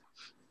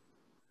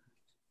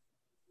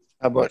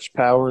 How much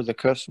power the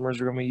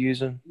customers are going to be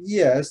using?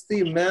 Yes,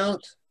 the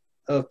amount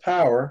of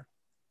power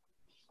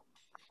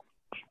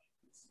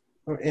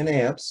in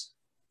amps.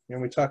 You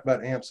know, we talk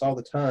about amps all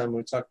the time.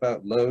 We talk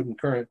about load and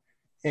current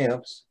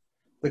amps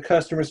the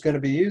customer is going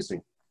to be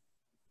using.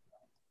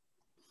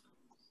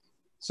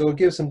 So we'll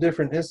give some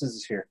different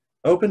instances here.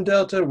 Open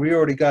delta, we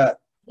already got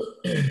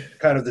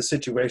kind of the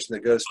situation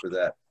that goes for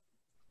that.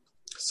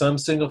 Some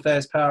single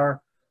phase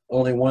power,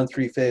 only one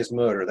three-phase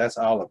motor. That's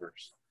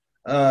Oliver's.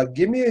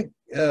 Give me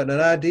an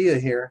idea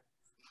here.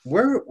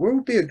 Where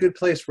would be a good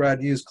place where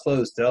I'd use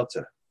closed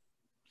delta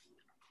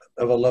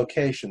of a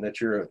location that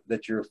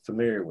you're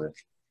familiar with?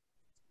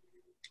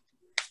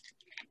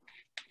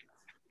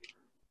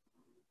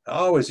 I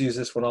always use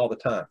this one all the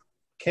time.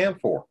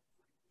 Camfor.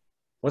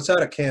 What's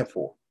out of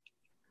Camfor?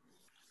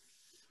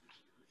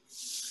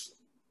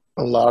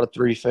 A lot of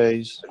three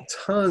phase.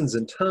 Tons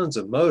and tons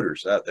of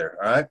motors out there,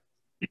 all right?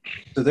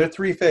 So their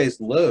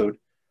three-phase load,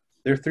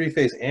 their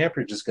three-phase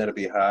amperage is going to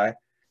be high,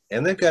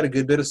 and they've got a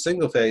good bit of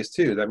single phase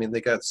too. I mean,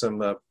 they got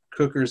some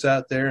cookers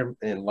out there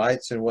and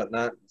lights and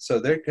whatnot, so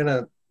they're going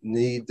to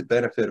need the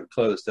benefit of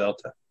closed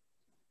delta.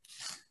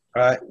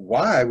 All right,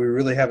 why we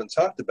really haven't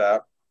talked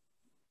about,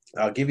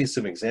 I'll give you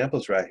some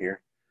examples right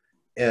here.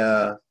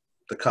 The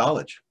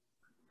college.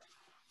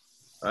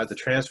 All right, the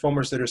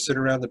transformers that are sitting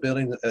around the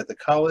building at the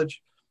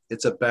college,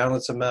 it's a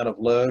balanced amount of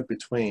load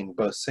between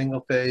both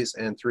single phase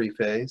and three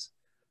phase.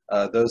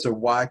 Those are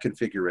Y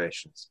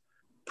configurations.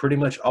 Pretty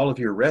much all of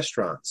your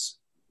restaurants,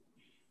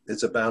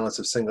 it's a balance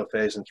of single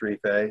phase and three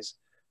phase.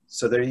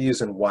 So they're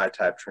using Y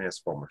type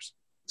transformers.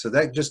 So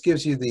that just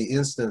gives you the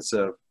instance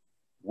of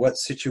what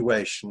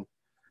situation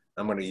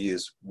I'm going to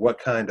use, what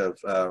kind of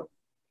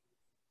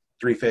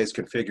three-phase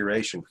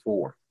configuration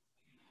for.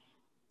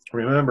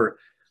 Remember,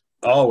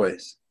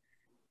 always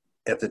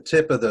at the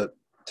tip of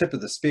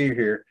the spear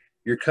here,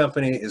 your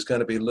company is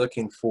going to be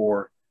looking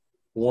for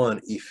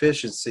 1,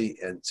 efficiency,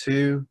 and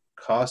 2,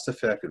 cost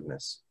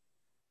effectiveness.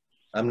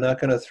 I'm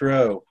not going to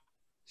throw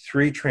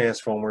 3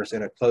 transformers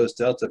in a closed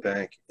delta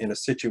bank in a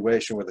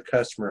situation where the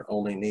customer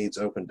only needs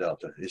open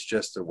delta. It's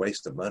just a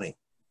waste of money.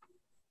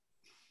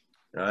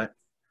 All right?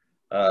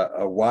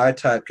 A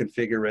Y-type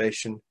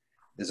configuration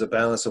is a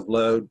balance of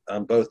load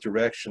on both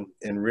direction,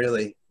 and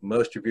really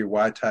most of your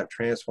Y-type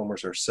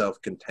transformers are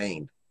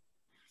self-contained.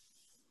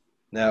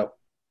 Now,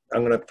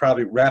 I'm going to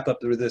probably wrap up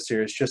through this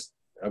here. It's just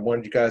I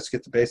wanted you guys to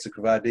get the basic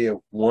of idea.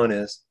 1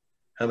 is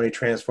how many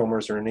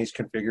transformers are in each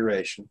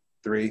configuration,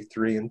 3,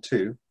 3, and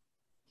 2.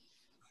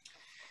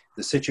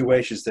 The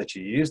situations that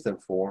you use them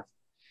for.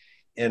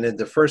 And in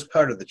the first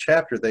part of the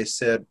chapter, they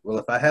said, well,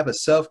 if I have a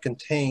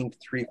self-contained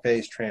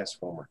 3-phase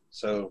transformer.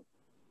 So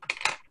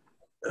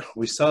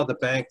we saw the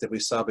bank that we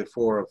saw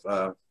before of,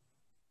 let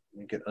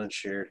me get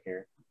unshared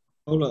here.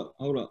 Hold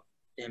up.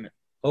 Damn it.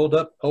 Hold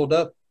up.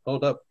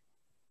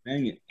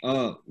 Dang it.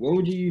 What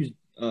would you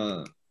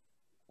use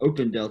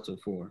open delta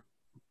for?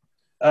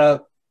 All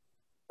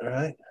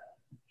right.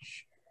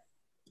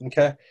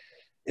 Okay.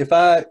 If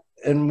I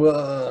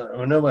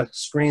know my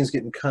screen's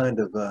getting kind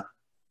of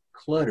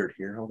cluttered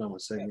here. Hold on one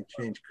second.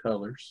 Change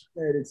colors.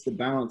 It's the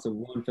balance of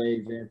 1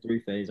 phase and 3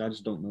 phase. I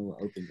just don't know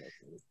what open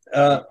delta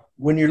is.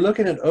 When you're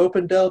looking at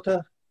open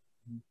delta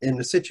in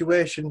the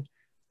situation,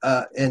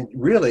 and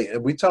really,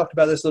 we talked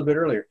about this a little bit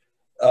earlier,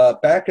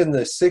 back in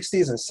the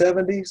 60s and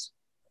 70s,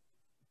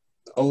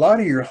 a lot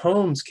of your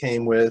homes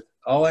came with,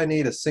 all I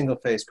need is single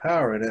phase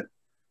power in it,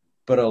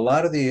 but a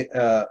lot of the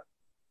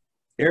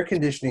air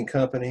conditioning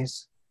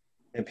companies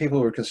and people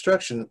who were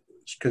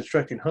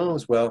constructing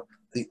homes, well,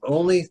 the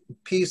only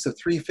piece of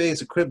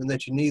 3-phase equipment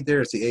that you need there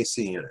is the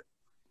AC unit.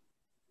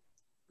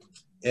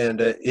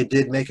 And it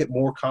did make it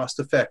more cost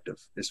effective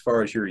as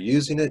far as you're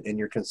using it and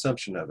your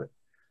consumption of it.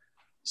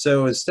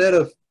 So instead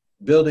of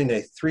building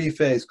a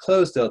 3-phase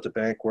closed delta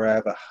bank where I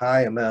have a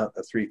high amount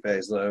of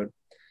 3-phase load,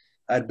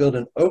 I'd build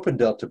an open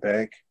delta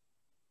bank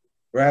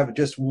where I have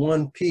just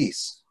one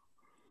piece.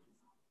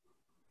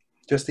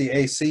 Just the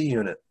AC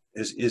unit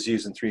is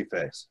using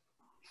three-phase.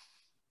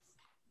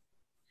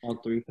 All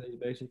three phase,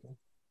 basically.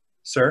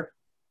 Sir?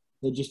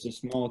 They're just a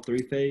small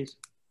three phase.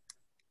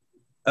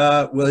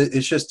 Well,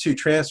 it's just two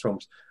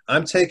transformers.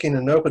 I'm taking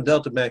an open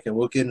delta bank, and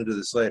we'll get into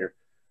this later.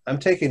 I'm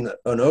taking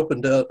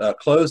an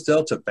closed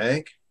delta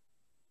bank,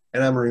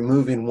 and I'm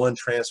removing one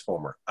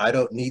transformer. I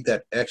don't need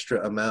that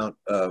extra amount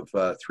of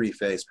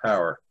three-phase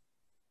power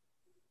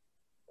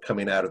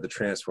coming out of the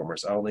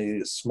transformers. I only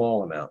need a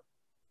small amount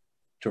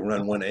to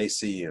run one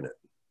AC unit.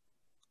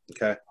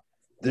 Okay?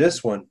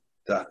 This one,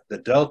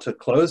 the delta,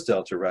 closed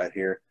delta right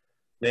here,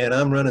 man,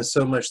 I'm running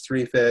so much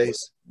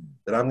three-phase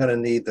that I'm going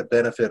to need the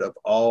benefit of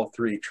all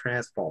three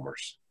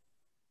transformers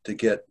to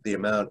get the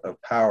amount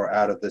of power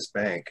out of this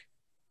bank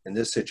in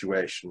this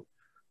situation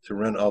to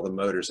run all the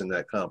motors in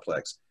that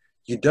complex.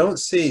 You don't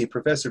see,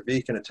 Professor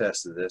V can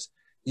attest to this,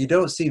 you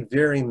don't see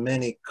very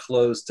many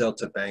closed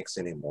delta banks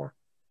anymore.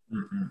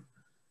 Mm-hmm.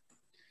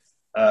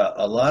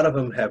 A lot of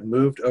them have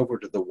moved over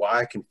to the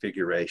Y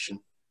configuration,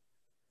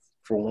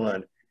 for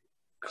one.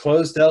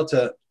 Closed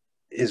delta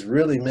is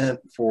really meant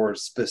for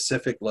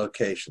specific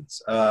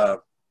locations. CAM4,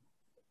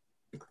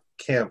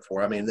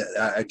 I mean,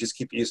 I just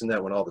keep using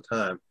that one all the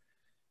time.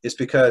 It's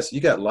because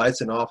you got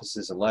lights in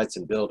offices and lights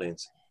in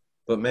buildings,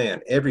 but man,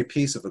 every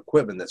piece of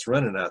equipment that's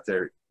running out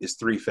there is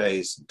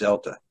three-phase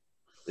delta.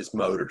 It's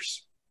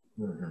motors.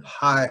 Mm-hmm.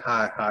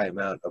 High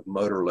amount of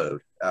motor load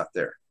out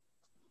there.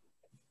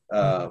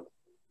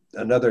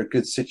 Another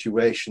good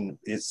situation,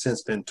 it's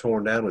since been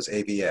torn down, was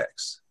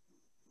AVX.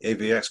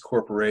 AVX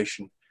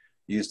Corporation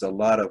used a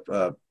lot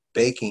of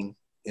baking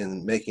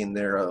in making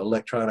their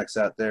electronics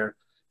out there,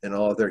 and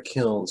all of their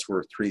kilns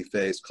were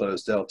three-phase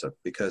closed delta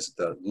because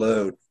the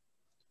load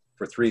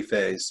for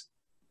three-phase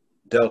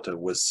delta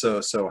was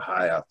so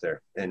high out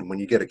there. And when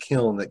you get a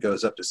kiln that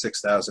goes up to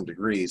 6,000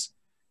 degrees,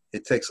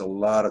 it takes a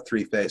lot of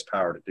three-phase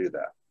power to do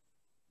that.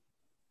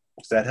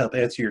 Does that help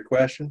answer your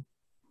question?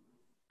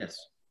 Yes.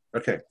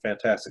 Okay,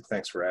 fantastic.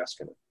 Thanks for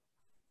asking it.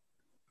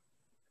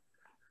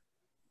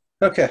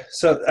 Okay,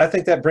 so I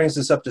think that brings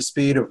us up to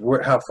speed of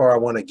how far I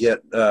want to get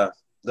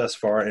thus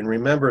far. And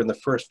remember, in the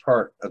first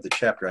part of the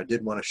chapter, I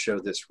did want to show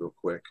this real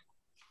quick.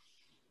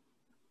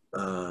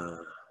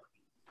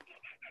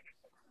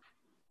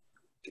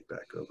 Get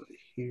back over to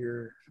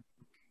here.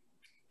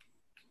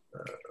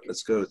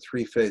 Let's go to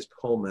three-phase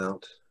pole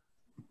mount.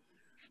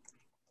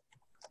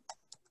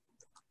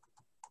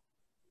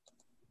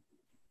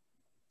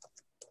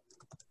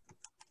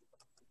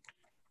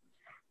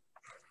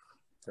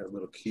 Got a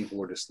little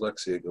keyboard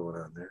dyslexia going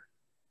on there.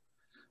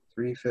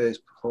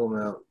 Three-phase pole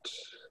mount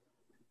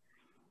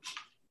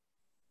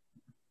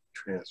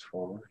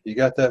transformer. You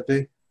got that,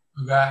 V?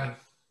 You got it.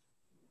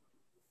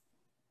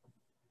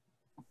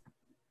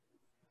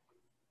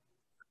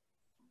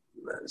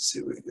 Let's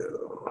see, we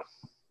go.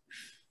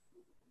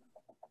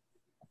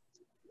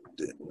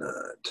 Did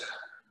not.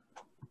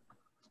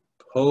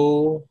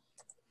 Pole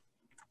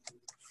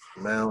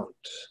mount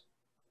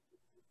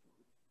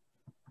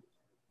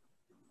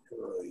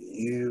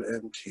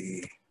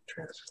UMT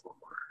transformer.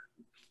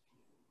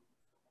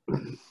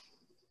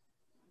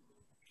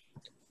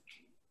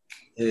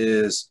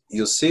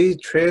 You'll see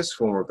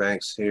transformer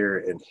banks here,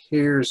 and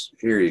here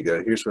you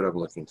go. Here's what I'm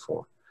looking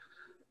for.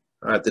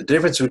 All right, the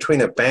difference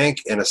between a bank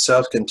and a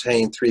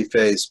self-contained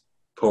three-phase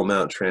pole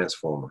mount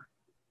transformer.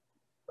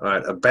 All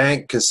right, a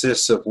bank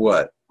consists of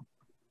what?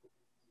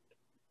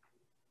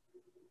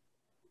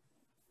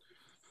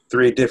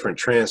 Three different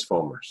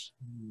transformers.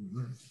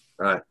 Mm-hmm.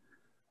 All right.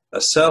 A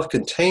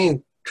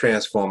self-contained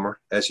transformer,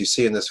 as you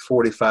see in this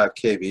 45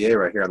 kVA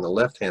right here on the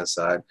left-hand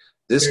side,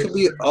 this could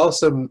be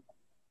also. I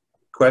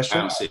Question?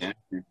 don't see it.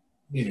 You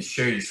need to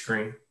share your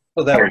screen.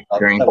 Well, that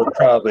would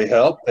probably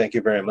help. Thank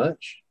you very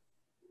much.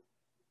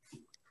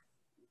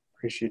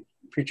 Appreciate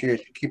you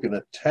keeping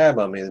a tab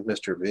on me,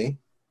 Mr. V.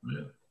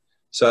 Yeah.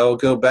 So I will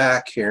go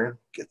back here,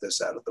 get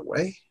this out of the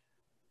way.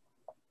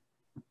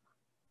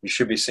 You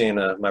should be seeing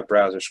my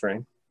browser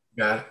screen.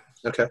 Got it.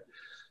 Okay.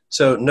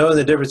 So knowing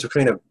the difference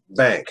between a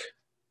bank.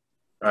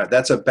 All right,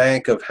 that's a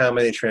bank of how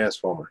many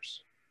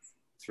transformers?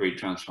 Three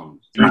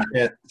transformers.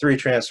 Three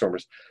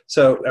transformers.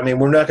 So, I mean,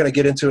 we're not going to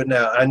get into it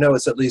now. I know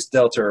it's at least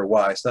delta or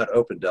Y. It's not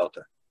open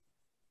delta.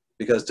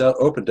 Because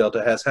open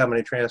delta has how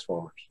many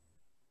transformers?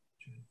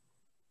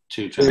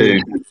 Two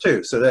transformers.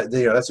 Two. So that,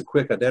 that's a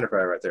quick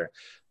identifier right there.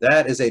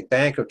 That is a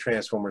bank of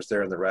transformers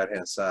there on the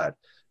right-hand side.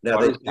 Now,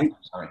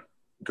 Sorry.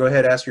 Go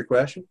ahead, ask your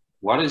question.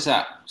 What is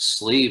that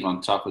sleeve on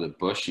top of the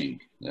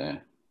bushing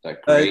there?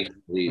 That gray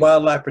sleeve.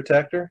 Wildlife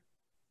protector.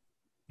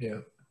 Yeah.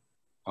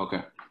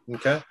 Okay.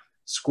 Okay.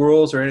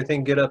 Squirrels or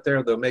anything get up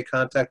there, they'll make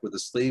contact with the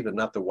sleeve and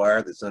not the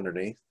wire that's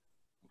underneath.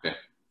 Okay.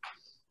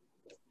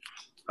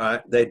 All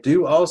right. They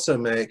do also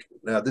make,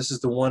 now this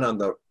is the one on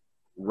the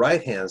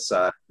right-hand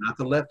side, not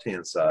the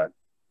left-hand side.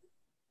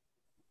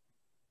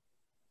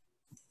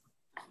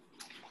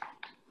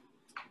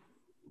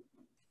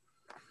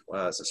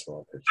 Wow, that's a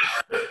small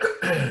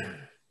picture.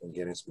 I'm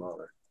getting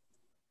smaller.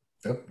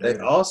 Yep, They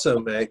there. also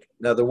make,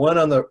 now the one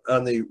on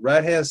the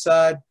right hand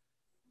side,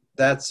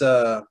 that's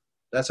a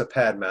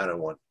pad mounted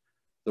one.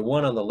 The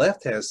one on the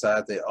left hand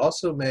side, they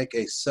also make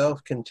a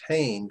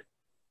self-contained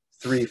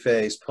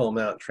 3-phase pole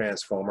mount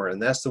transformer,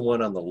 and that's the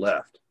one on the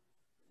left.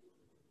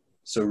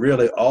 So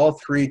really all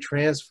 3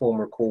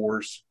 transformer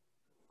cores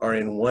are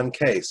in one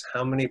case.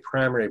 How many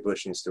primary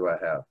bushings do I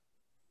have?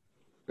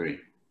 3,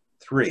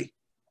 3.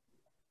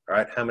 All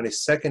right, how many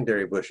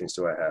secondary bushings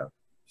do I have?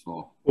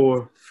 4.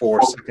 Or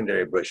 4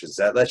 secondary bushes.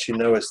 That lets you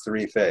know it's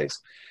 3-phase.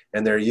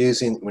 And they're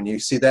using, when you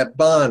see that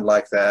bond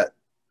like that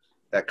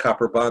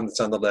copper bond that's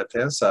on the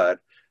left-hand side,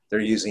 they're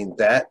using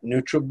that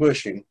neutral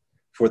bushing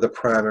for the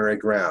primary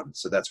ground.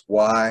 So that's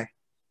why.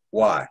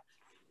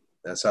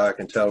 That's how I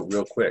can tell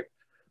real quick.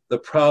 The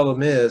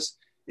problem is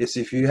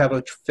if you have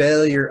a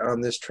failure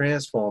on this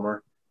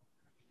transformer,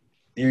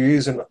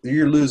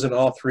 you're losing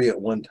all 3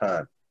 at one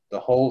time. The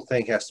whole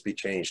thing has to be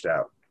changed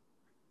out.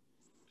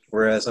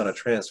 Whereas on a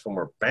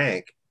transformer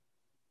bank,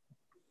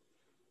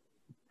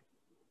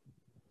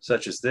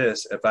 such as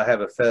this, if I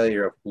have a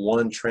failure of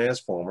one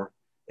transformer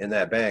in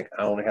that bank,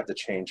 I only have to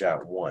change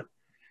out one.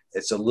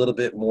 It's a little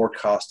bit more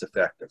cost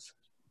effective.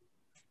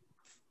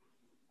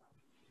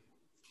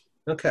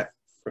 Okay,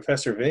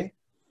 Professor V?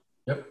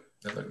 Yep,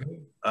 that looked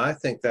good. I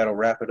think that'll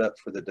wrap it up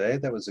for the day.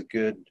 That was a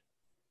good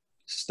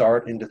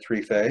start into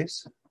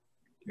 3-phase.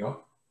 Yep.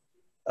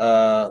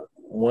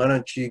 Why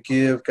don't you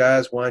give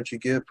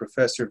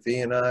Professor V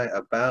and I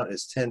about,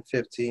 it's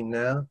 10:15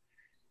 now.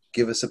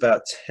 Give us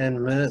about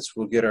 10 minutes.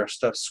 We'll get our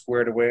stuff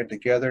squared away and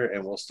together,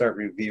 and we'll start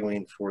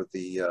reviewing for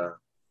the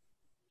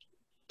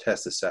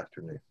test this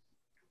afternoon.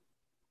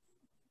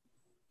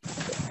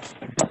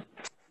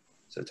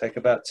 So take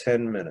about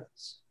 10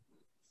 minutes.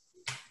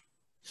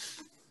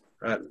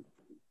 All right.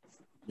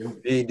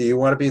 V, do you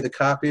want to be the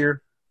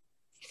copier?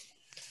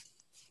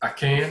 I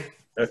can.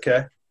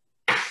 Okay.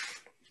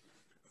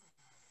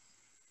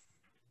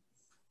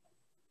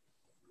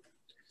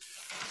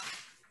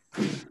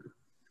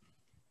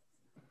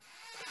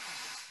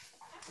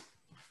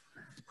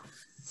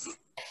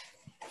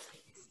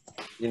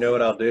 You know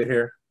what I'll do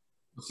here?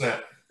 What's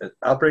that?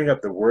 I'll bring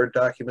up the Word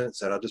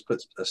documents and I'll just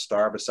put a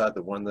star beside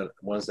the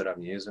ones that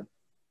I'm using.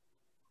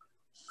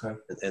 Okay.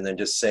 And then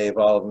just save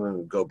all of them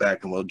and go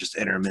back and we'll just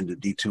enter them into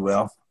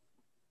D2L.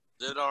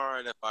 Is it all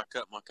right if I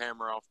cut my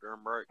camera off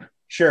during break?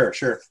 Sure,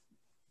 sure.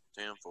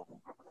 10-4.